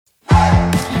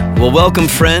Well, welcome,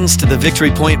 friends, to the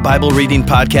Victory Point Bible Reading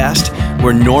Podcast,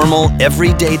 where normal,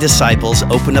 everyday disciples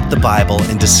open up the Bible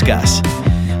and discuss.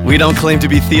 We don't claim to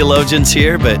be theologians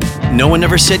here, but no one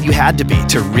ever said you had to be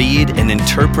to read and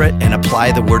interpret and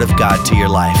apply the Word of God to your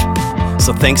life.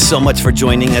 So thanks so much for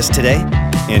joining us today,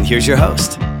 and here's your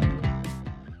host.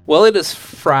 Well, it is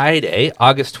Friday,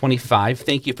 August 25.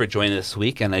 Thank you for joining this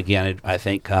week. And again, I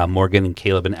thank Morgan and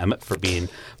Caleb and Emmet for being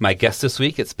my guests this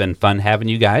week. It's been fun having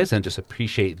you guys and just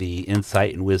appreciate the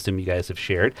insight and wisdom you guys have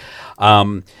shared.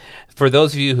 For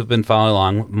those of you who've been following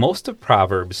along, most of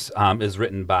Proverbs is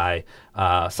written by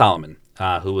Solomon,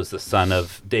 who was the son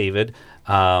of David,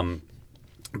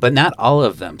 but not all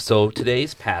of them. So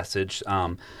today's passage,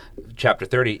 chapter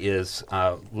 30, is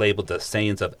labeled the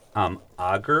sayings of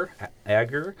Agur,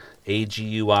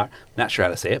 A-G-U-R. Not sure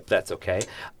how to say it, but that's okay.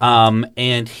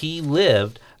 And he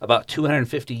lived about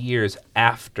 250 years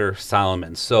after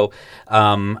Solomon. So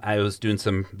I was doing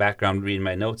some background reading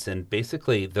my notes, and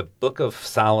basically the book of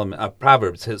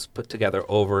Proverbs has put together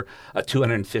over a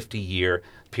 250-year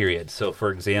period. So,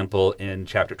 for example, in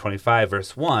chapter 25,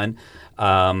 verse 1,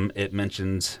 it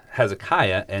mentions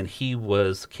Hezekiah, and he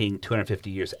was king 250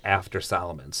 years after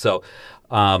Solomon. So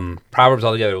Proverbs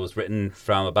altogether was written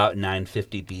from about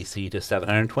 950 BC to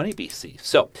 720 BC.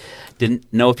 So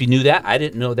didn't know if you knew that. I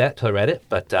didn't know that till I read it,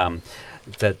 but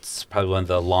that's probably one of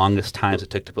the longest times it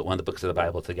took to put one of the books of the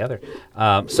Bible together.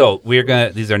 So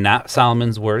these are not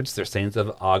Solomon's words. They're sayings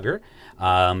of Agur.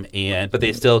 But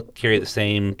they still carry the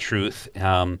same truth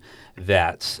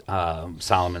that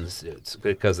Solomon's did,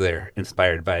 because they're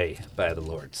inspired by the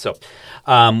Lord. So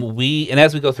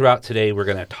as we go throughout today, we're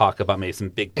going to talk about maybe some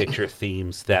big picture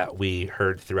themes that we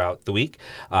heard throughout the week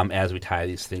as we tie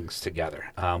these things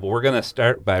together. But we're going to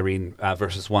start by reading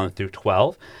verses 1 through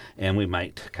 12, and we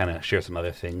might kind of share some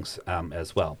other things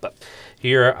as well. But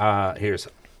here's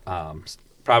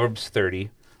Proverbs 30,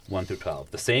 1 through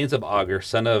 12. The sayings of Agur,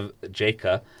 son of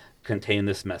Jacob, contain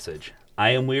this message. I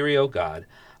am weary, O God.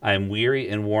 I am weary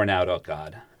and worn out, O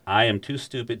God. I am too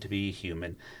stupid to be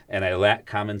human, and I lack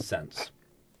common sense.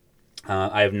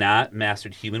 I have not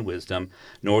mastered human wisdom,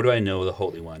 nor do I know the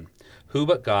Holy One. Who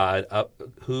but God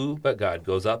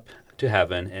goes up to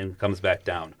heaven and comes back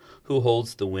down? Who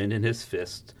holds the wind in his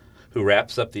fist? Who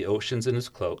wraps up the oceans in his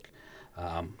cloak?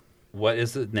 What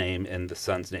is the name and the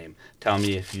Son's name? Tell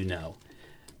me if you know.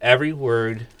 Every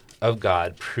word of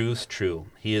God proves true.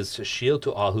 He is a shield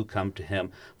to all who come to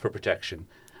him for protection.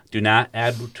 Do not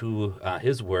add to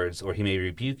his words, or he may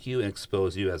rebuke you and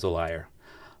expose you as a liar.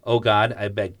 O God, I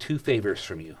beg two favors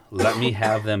from you. Let me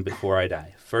have them before I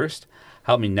die. First,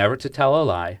 help me never to tell a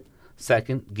lie.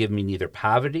 Second, give me neither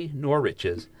poverty nor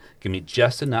riches. Give me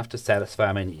just enough to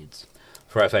satisfy my needs.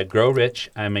 For if I grow rich,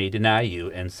 I may deny you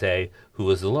and say, who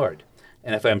is the Lord?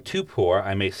 And if I am too poor,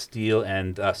 I may steal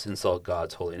and thus insult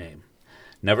God's holy name.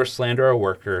 Never slander a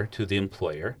worker to the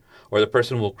employer, or the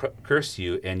person will curse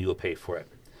you and you will pay for it.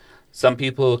 Some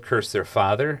people curse their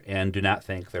father and do not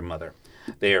thank their mother.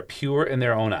 They are pure in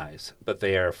their own eyes, but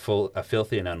they are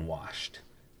filthy and unwashed.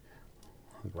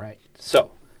 Right.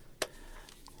 So,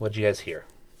 what did you guys hear?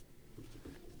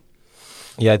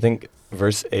 Yeah, I think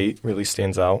verse 8 really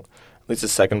stands out. At least the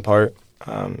second part.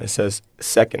 It says,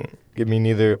 second, give me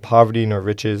neither poverty nor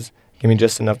riches. Give me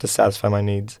just enough to satisfy my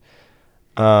needs.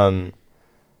 I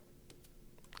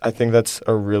think that's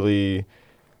a really,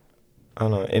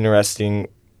 interesting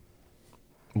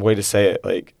way to say it.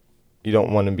 Like, you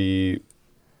don't want to be,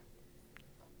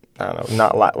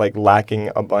 not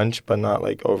lacking a bunch, but not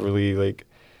like overly, like,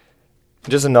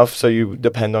 just enough so you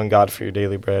depend on God for your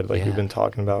daily bread, like we've been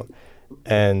talking about.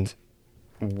 And,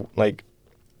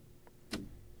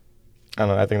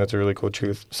 I think that's a really cool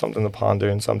truth, something to ponder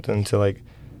and something to, like,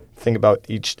 think about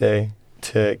each day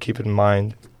to keep in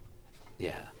mind.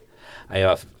 Yeah. I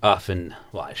often,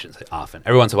 I shouldn't say often,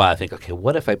 every once in a while I think, okay,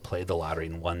 what if I played the lottery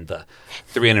and won the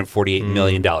 $348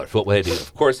 million? What would I do?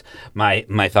 Of course,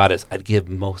 my thought is I'd give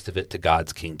most of it to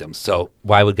God's kingdom. So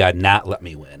why would God not let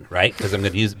me win, right? Because I'm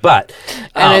going to use, but...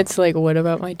 and it's like, what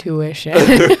about my tuition?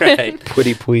 Right.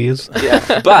 Pretty please.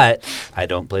 Yeah, but I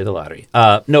don't play the lottery.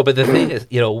 No, but the thing is,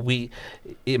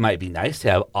 it might be nice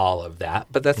to have all of that,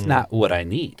 but that's not what I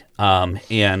need.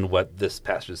 And what this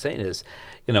pastor is saying is,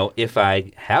 if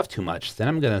I have too much, then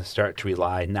I'm going to start to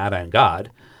rely not on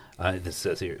God. This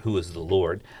says here, who is the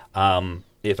Lord.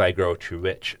 If I grow too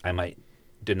rich, I might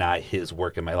deny his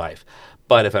work in my life.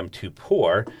 But if I'm too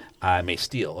poor, I may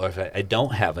steal, or if I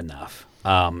don't have enough.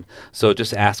 So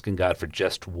just asking God for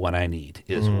just what I need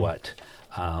is what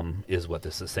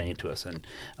this is saying to us. And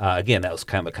again, that was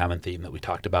kind of a common theme that we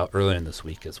talked about earlier in this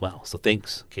week as well. So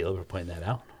thanks, Caleb, for pointing that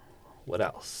out. What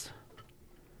else?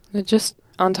 It just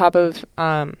on top of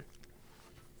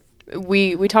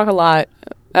we talk a lot,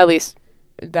 at least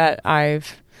that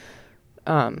I've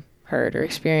heard or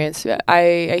experienced.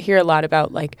 I hear a lot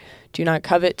about like, do not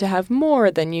covet to have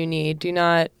more than you need. Do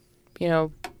not,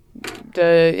 it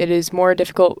is more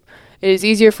difficult. It is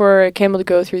easier for a camel to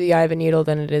go through the eye of a needle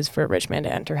than it is for a rich man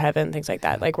to enter heaven, things like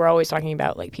that. Like, we're always talking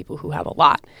about like people who have a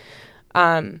lot.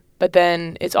 But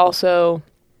then it's also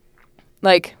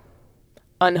like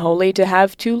unholy to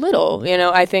have too little.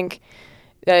 I think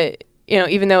that,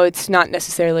 even though it's not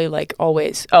necessarily like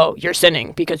always, oh, you're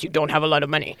sinning because you don't have a lot of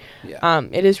money. Yeah.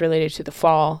 It is related to the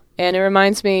fall. And it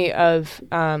reminds me of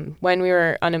when we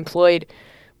were unemployed,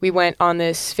 we went on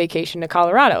this vacation to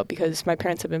Colorado because my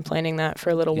parents had been planning that for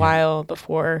a little while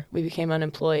before we became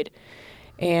unemployed.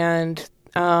 And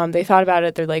they thought about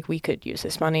it. They're like, we could use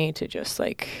this money to just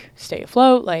like stay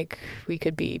afloat. Like, we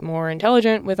could be more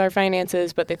intelligent with our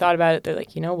finances. But they thought about it. They're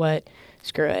like, you know what?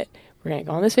 Screw it. We're going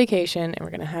to go on this vacation and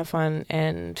we're going to have fun.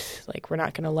 And like, we're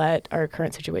not going to let our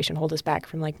current situation hold us back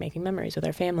from like making memories with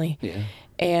our family. Yeah.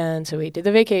 And so we did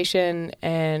the vacation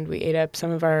and we ate up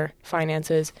some of our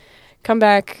finances, come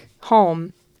back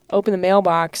home, open the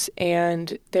mailbox,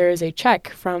 and there is a check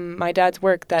from my dad's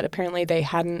work that apparently they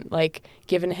hadn't like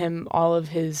given him all of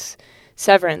his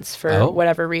severance for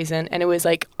whatever reason, and it was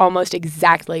like almost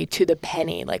exactly to the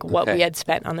penny like what we had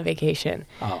spent on the vacation.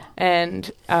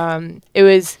 And it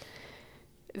was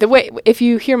the way, if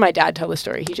you hear my dad tell the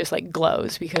story, he just like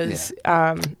glows because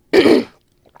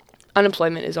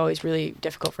unemployment is always really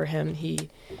difficult for him. He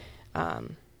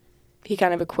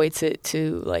kind of equates it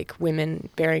to like women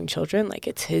bearing children. Like,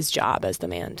 it's his job as the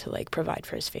man to like provide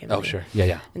for his family. Oh, sure.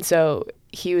 Yeah. And so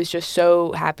he was just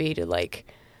so happy to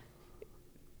like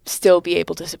still be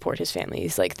able to support his family.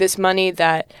 He's like, this money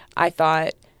that I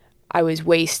thought I was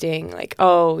wasting, like,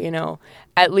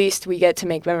 at least we get to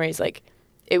make memories. Like,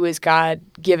 it was God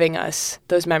giving us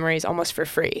those memories almost for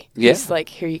free. Yeah. It's like,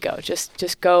 here you go.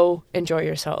 Just go enjoy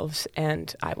yourselves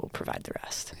and I will provide the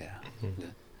rest. Yeah. Mm-hmm.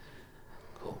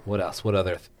 What else? What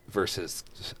other verses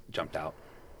just jumped out?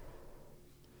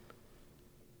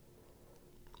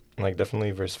 Like,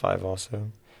 definitely verse 5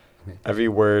 also. Okay. Every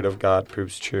word of God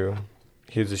proves true.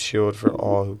 He is a shield for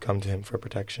all who come to him for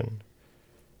protection.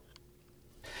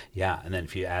 Yeah, and then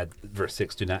if you add verse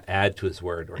 6, do not add to his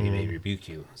word or he may rebuke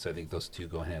you. So I think those two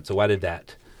go hand in hand. So why did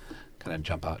that kind of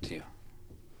jump out to you?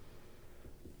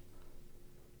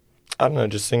 I don't know,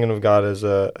 just thinking of God as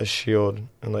a shield,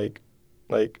 and like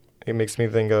it makes me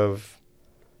think of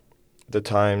the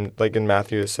time, like in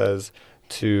Matthew it says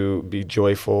to be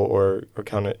joyful or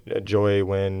count it a joy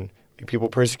when people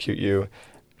persecute you.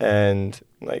 And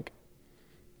like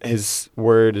his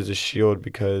word is a shield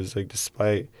because like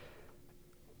despite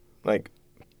like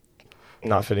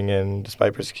not fitting in,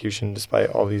 despite persecution,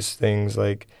 despite all these things,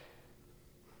 like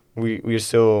we are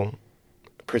still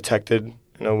protected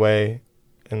in a way,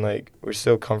 and like we're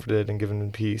still comforted and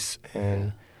given peace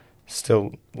and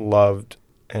still loved.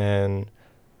 And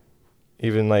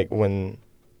even like when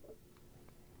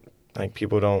like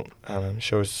people don't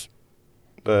show us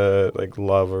the like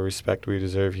love or respect we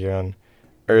deserve here on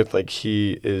earth, like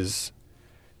he is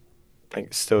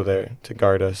like still there to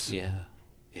guard us.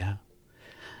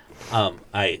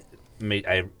 I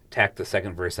tacked the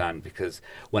second verse on because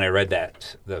when I read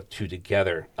that, the two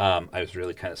together, I was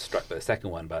really kind of struck by the second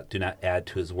one about do not add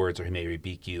to his words or he may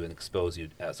rebuke you and expose you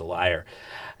as a liar.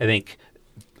 I think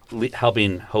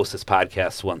helping host this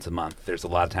podcast once a month, there's a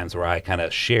lot of times where I kind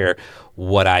of share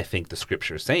what I think the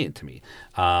scripture is saying to me.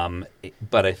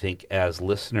 But I think as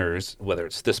listeners, whether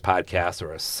it's this podcast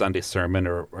or a Sunday sermon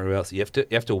or else, you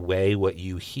have to weigh what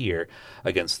you hear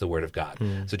against the Word of God.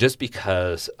 So just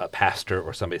because a pastor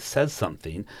or somebody says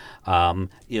something,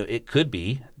 it could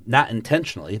be not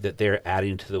intentionally that they're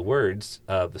adding to the words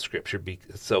of the scripture.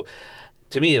 So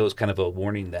to me, it was kind of a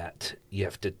warning that you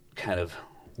have to kind of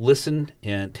listen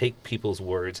and take people's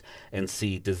words and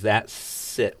see, does that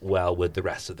sit well with the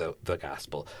rest of the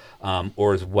gospel?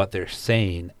 Or is what they're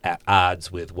saying at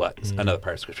odds with what's another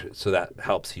part of scripture? So that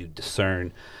helps you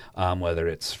discern whether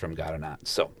it's from God or not.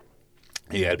 So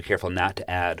you got to be careful not to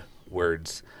add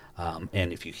words. And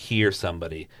if you hear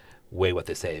somebody, weigh what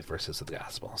they say versus the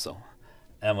gospel. So,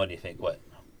 Em, what do you think? What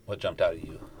jumped out at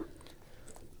you?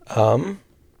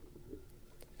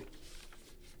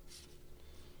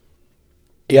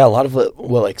 Yeah, a lot of what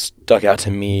like stuck out to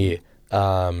me,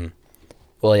 what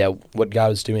God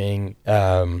was doing,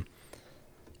 that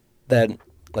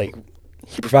like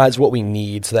he provides what we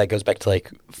need. So that goes back to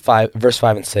like verse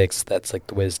 5 and 6. That's like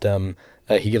the wisdom.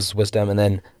 He gives us wisdom,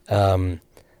 and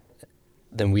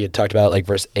then we had talked about like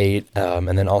verse 8,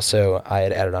 and then also I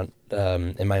had added on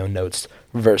in my own notes.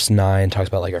 Verse 9 talks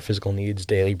about like our physical needs,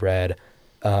 daily bread.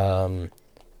 Let's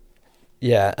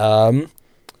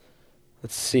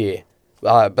see.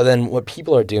 But then what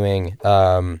people are doing,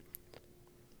 I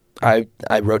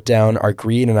wrote down our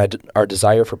greed and our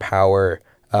desire for power,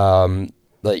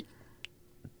 like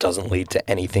doesn't lead to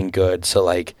anything good. So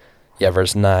like,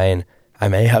 verse 9, I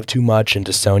may have too much and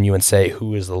disown you and say,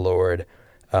 who is the Lord?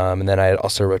 And then I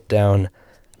also wrote down,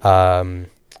 verse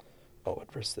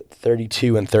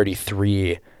 32 and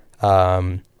 33,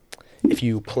 if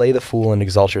you play the fool and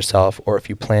exalt yourself, or if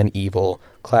you plan evil,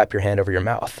 clap your hand over your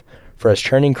mouth. For as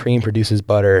churning cream produces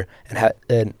butter,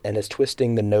 and as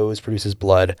twisting the nose produces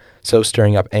blood, so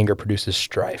stirring up anger produces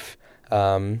strife.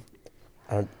 I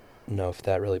don't know if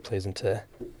that really plays into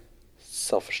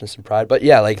selfishness and pride, but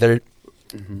yeah, like they're.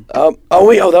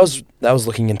 That was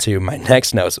looking into my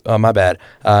next notes. Oh, my bad.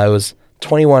 It was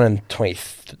 21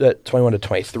 to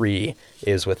 23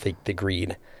 is with the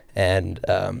greed and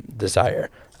desire.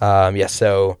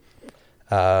 So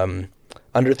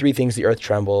under 3 things the earth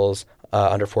trembles,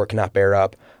 under 4 cannot bear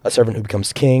up, a servant who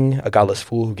becomes king, a godless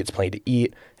fool who gets plenty to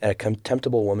eat, and a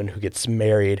contemptible woman who gets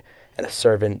married, and a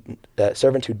servant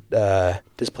who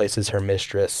displaces her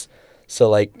mistress. So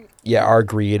like, our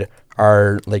greed,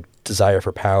 our like desire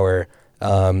for power,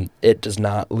 it does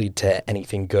not lead to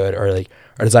anything good, or like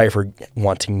our desire for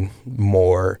wanting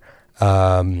more,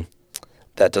 that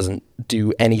doesn't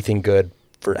do anything good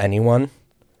for anyone.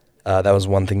 That was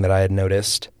one thing that I had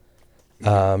noticed.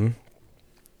 And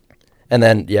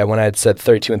then, when I had said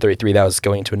 32 and 33, that was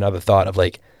going into another thought of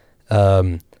like,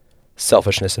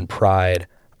 selfishness and pride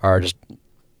are just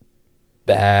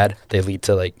bad. They lead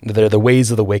to like, they're the ways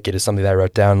of the wicked is something that I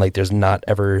wrote down. Like there's not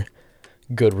ever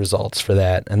good results for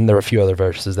that. And there were a few other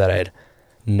verses that I had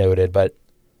noted, but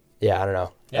I don't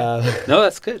know. No,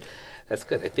 that's good. That's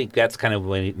good. I think that's kind of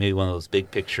maybe one of those big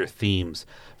picture themes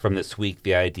from this week,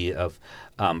 the idea of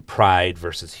pride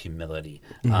versus humility.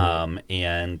 Mm-hmm.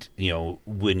 And,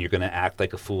 when you're going to act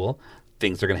like a fool,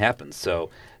 things are going to happen. So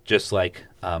just like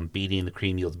beating the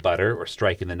cream yields butter or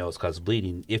striking the nose causes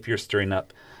bleeding, if you're stirring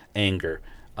up anger,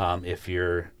 if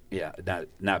you're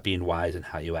not being wise in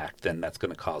how you act, then that's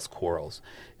going to cause quarrels.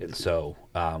 And so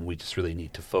we just really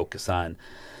need to focus on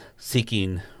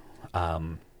seeking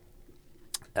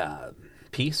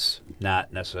peace,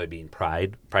 not necessarily being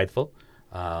prideful,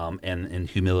 and in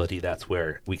humility. That's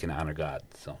where we can honor God.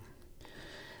 So,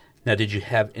 now, did you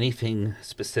have anything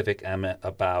specific, Emmet,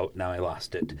 about? Now I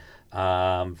lost it.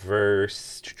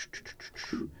 Verse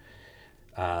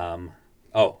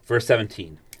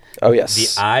 17. Oh yes. The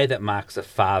eye that mocks a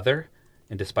father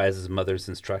and despises mother's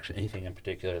instruction. Anything in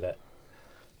particular that?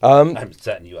 I'm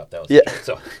setting you up. That was yeah. Good,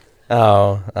 so.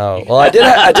 Oh. Well, I did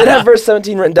have verse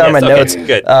 17 written down in my notes.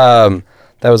 Good.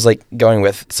 That was like going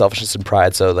with selfishness and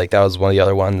pride. So like that was one of the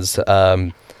other ones.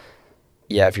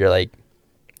 If you're like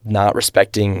not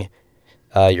respecting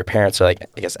your parents or like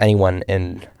I guess anyone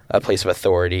in a place of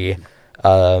authority,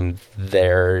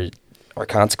 there are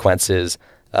consequences.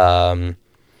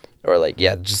 Or like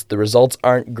just the results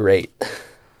aren't great.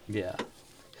 Yeah.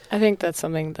 I think that's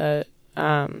something that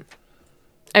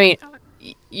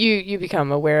you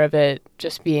become aware of it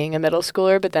just being a middle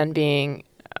schooler, but then being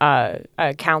a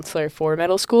counselor for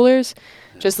middle schoolers,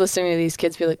 just listening to these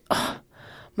kids be like, oh,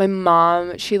 my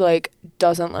mom, she like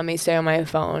doesn't let me stay on my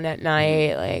phone at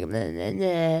night, like blah, blah,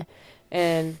 blah.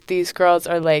 And these girls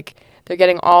are like, they're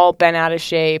getting all bent out of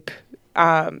shape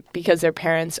because their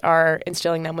parents are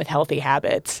instilling them with healthy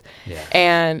habits. Yeah.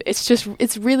 And it's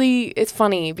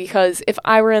funny because if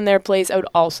I were in their place, I would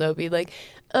also be like,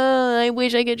 I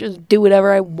wish I could just do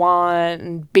whatever I want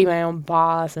and be my own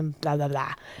boss and blah, blah,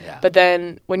 blah. Yeah. But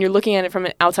then when you're looking at it from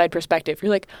an outside perspective, you're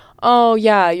like, oh,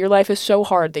 yeah, your life is so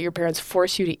hard that your parents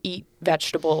force you to eat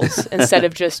vegetables instead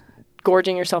of just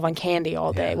gorging yourself on candy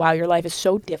all day. Yeah. Wow, your life is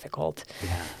so difficult.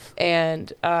 Yeah.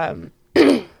 And,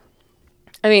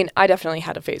 I definitely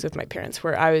had a phase with my parents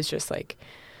where I was just like,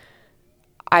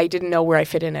 I didn't know where I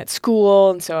fit in at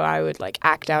school, and so I would like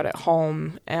act out at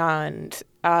home, and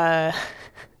the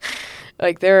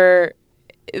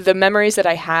memories that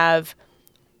I have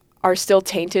are still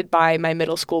tainted by my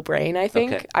middle school brain, I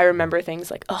think. Okay. I remember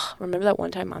things like, oh, remember that one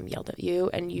time Mom yelled at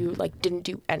you and you like didn't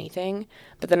do anything?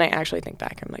 But then I actually think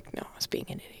back, I'm like, no, I was being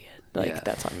an idiot.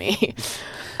 That's on me.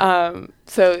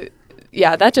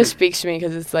 That just speaks to me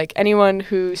because it's like anyone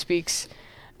who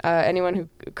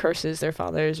curses their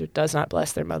fathers or does not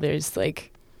bless their mothers,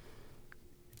 like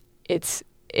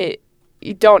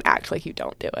you don't act like you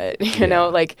don't do it, you know,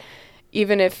 like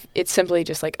even if it's simply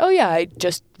just like, oh yeah, I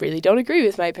just really don't agree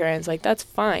with my parents, like that's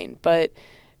fine. But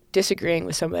disagreeing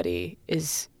with somebody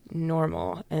is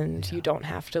normal, and you don't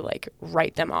have to like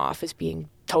write them off as being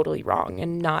totally wrong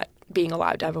and not being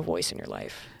allowed to have a voice in your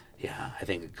life. Yeah, I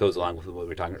think it goes along with what we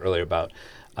were talking earlier about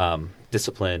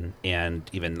discipline and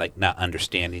even like not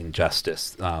understanding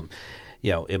justice.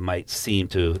 It might seem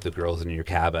to the girls in your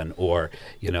cabin or,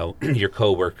 your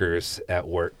coworkers at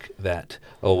work that,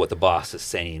 what the boss is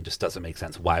saying just doesn't make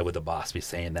sense. Why would the boss be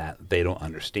saying that? They don't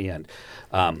understand.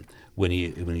 When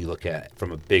you look at it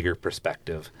from a bigger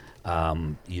perspective,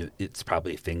 it's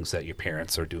probably things that your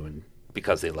parents are doing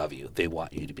because they love you. They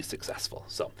want you to be successful.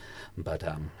 So, but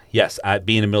yes,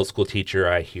 being a middle school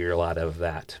teacher, I hear a lot of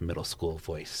that middle school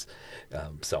voice.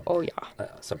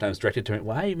 Sometimes directed to me,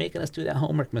 why are you making us do that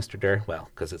homework, Mr. Deur? Well,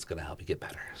 because it's going to help you get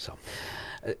better. So,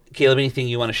 Caleb, anything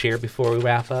you want to share before we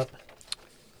wrap up?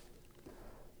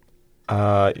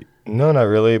 No, not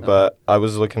really, but I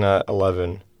was looking at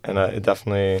 11, and it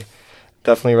definitely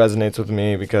resonates with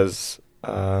me because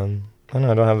I don't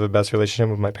know, I don't have the best relationship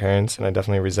with my parents, and I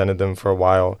definitely resented them for a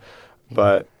while,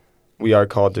 but we are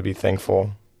called to be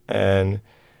thankful, and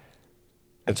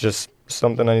it's just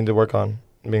something I need to work on,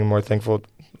 being more thankful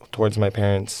towards my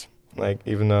parents. Like,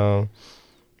 even though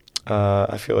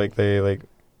I feel like they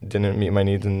didn't meet my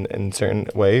needs in certain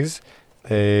ways,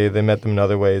 they met them in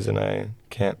other ways, and I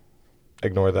can't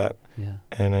ignore that. Yeah.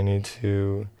 And I need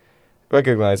to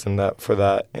recognize them for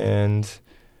that, and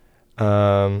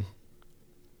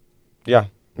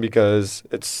because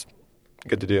it's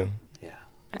good to do. Yeah.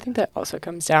 I think that also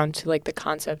comes down to like the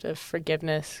concept of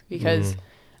forgiveness, because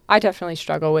I definitely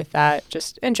struggle with that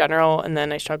just in general, and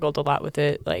then I struggled a lot with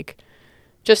it like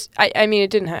I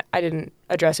didn't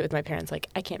address it with my parents like,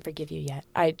 I can't forgive you yet.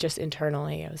 I just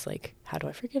internally I was like, how do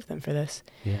I forgive them for this?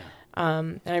 Yeah.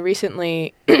 And I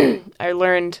recently I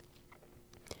learned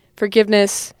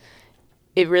forgiveness,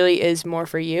 it really is more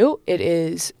for you. It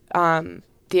is the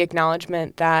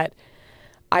acknowledgement that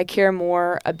I care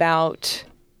more about,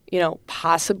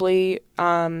 possibly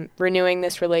renewing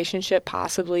this relationship,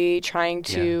 possibly trying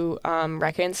to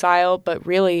reconcile, but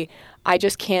really I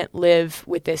just can't live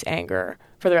with this anger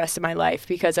for the rest of my life,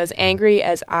 because as angry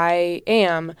as I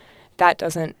am, that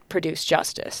doesn't produce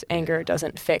justice. Anger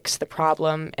doesn't fix the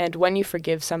problem. And when you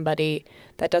forgive somebody,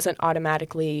 that doesn't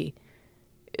automatically,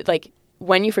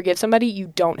 when you forgive somebody,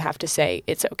 you don't have to say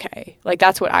it's okay. Like,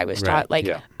 that's what I was taught.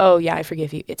 Oh yeah, I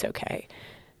forgive you. It's okay.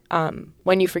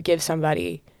 When you forgive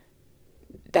somebody,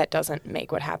 that doesn't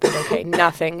make what happened okay.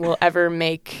 Nothing will ever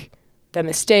make the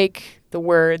mistake, the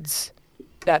words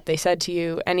that they said to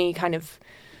you, any kind of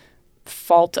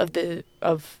fault of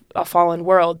a fallen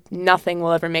world, nothing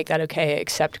will ever make that okay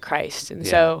except Christ. And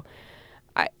so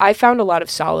I found a lot of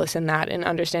solace in that, in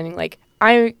understanding like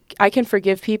I can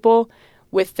forgive people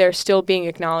with there still being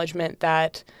acknowledgement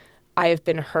that I have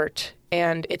been hurt,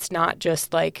 and it's not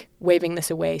just like waving this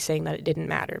away saying that it didn't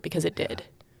matter, because it did.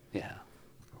 Yeah.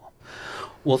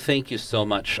 Well, thank you so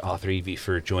much, all three of you,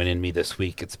 for joining me this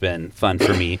week. It's been fun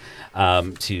for me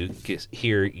to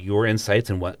hear your insights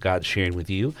and what God's sharing with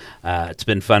you. It's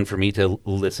been fun for me to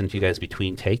listen to you guys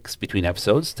between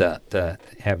episodes, to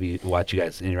have you watch you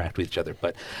guys interact with each other.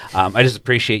 But I just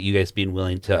appreciate you guys being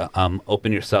willing to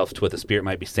open yourself to what the Spirit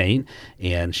might be saying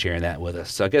and sharing that with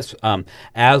us. So I guess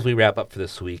as we wrap up for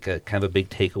this week, kind of a big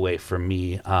takeaway for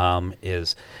me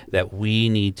is that we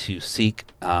need to seek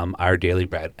our daily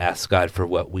bread, ask God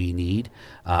for what we need,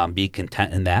 be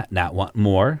content in that, not want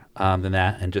more than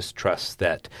that, and just trust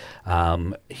that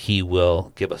He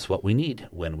will give us what we need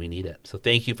when we need it. So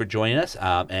thank you for joining us,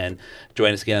 and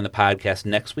join us again on the podcast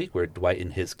next week, where Dwight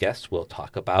and his guests will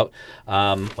talk about,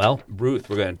 Ruth.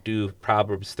 We're going to do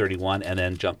Proverbs 31 and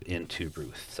then jump into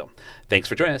Ruth. So thanks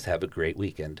for joining us. Have a great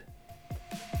weekend.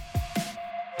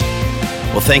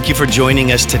 Well, thank you for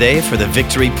joining us today for the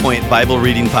Victory Point Bible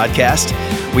Reading Podcast.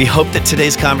 We hope that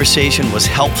today's conversation was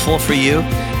helpful for you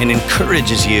and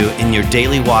encourages you in your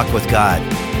daily walk with God.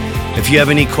 If you have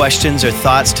any questions or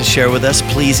thoughts to share with us,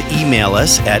 please email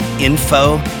us at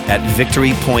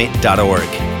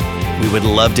info@victorypoint.org. We would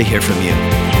love to hear from you.